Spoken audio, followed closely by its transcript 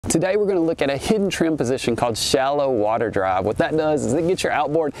Today we're going to look at a hidden trim position called shallow water drive. What that does is it gets your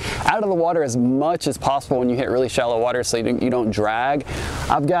outboard out of the water as much as possible when you hit really shallow water so you don't drag.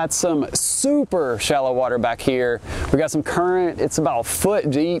 I've got some super shallow water back here. We got some current, it's about a foot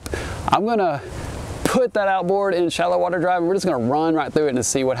deep. I'm going to put that outboard in shallow water drive and we're just going to run right through it and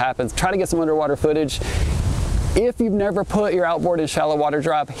see what happens. Try to get some underwater footage. If you've never put your outboard in shallow water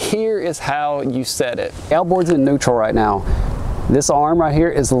drive, here is how you set it. The outboard's in neutral right now. This arm right here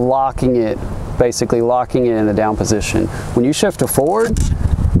is locking it, basically locking it in the down position. When you shift to forward,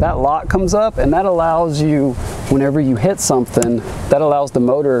 that lock comes up and that allows you, whenever you hit something, that allows the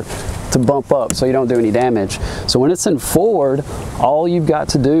motor to bump up so you don't do any damage. So when it's in forward, all you've got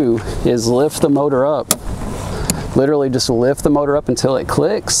to do is lift the motor up. Literally just lift the motor up until it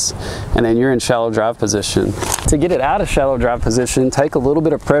clicks and then you're in shallow drive position. To get it out of shallow drive position, take a little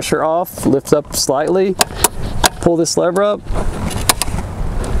bit of pressure off, lift up slightly, pull this lever up,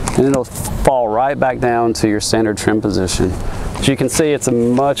 and it'll fall right back down to your standard trim position. As you can see, it's a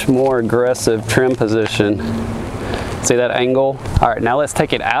much more aggressive trim position. See that angle? All right, now let's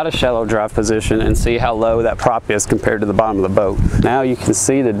take it out of shallow drive position and see how low that prop is compared to the bottom of the boat. Now you can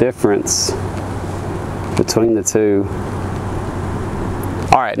see the difference between the two.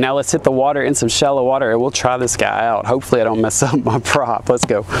 All right, now let's hit the water in some shallow water and we'll try this guy out. Hopefully I don't mess up my prop. Let's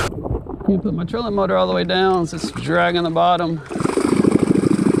go. I'm gonna put my trolling motor all the way down so it's dragging the bottom.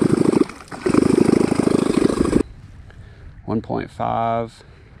 1.5.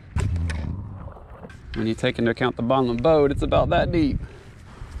 When you take into account the bottom of the boat, it's about that deep.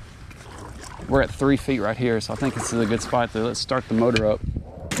 We're at 3 feet right here, so I think this is a good spot there. Let's start the motor up.